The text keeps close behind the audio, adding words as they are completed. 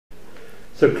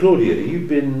So Claudia, you've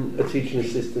been a teaching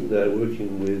assistant there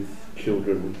working with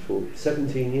children for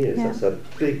 17 years. Yeah. That's a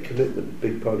big commitment, a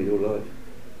big part of your life.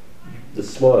 The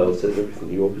smile says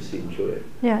everything. You obviously enjoy it.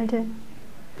 Yeah, I do.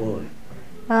 Why?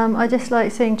 I just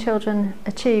like seeing children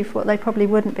achieve what they probably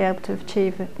wouldn't be able to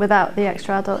achieve without the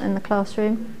extra adult in the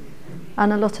classroom.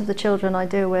 And a lot of the children I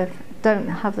deal with don't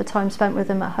have the time spent with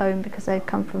them at home because they've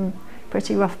come from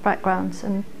pretty rough backgrounds,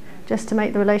 and just to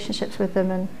make the relationships with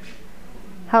them and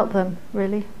help them,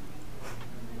 really.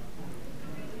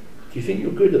 Do you think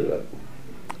you're good at that?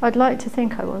 I'd like to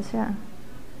think I was, yeah.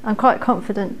 I'm quite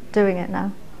confident doing it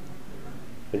now.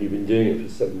 And you've been doing it for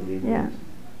 17 years? Yeah.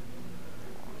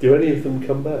 Do any of them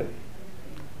come back?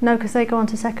 No, because they go on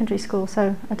to secondary school,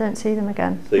 so I don't see them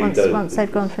again. So once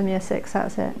they've gone from year 6,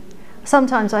 that's it.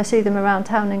 Sometimes I see them around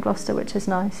town in Gloucester, which is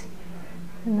nice.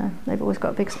 You know, they've always got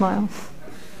a big smile.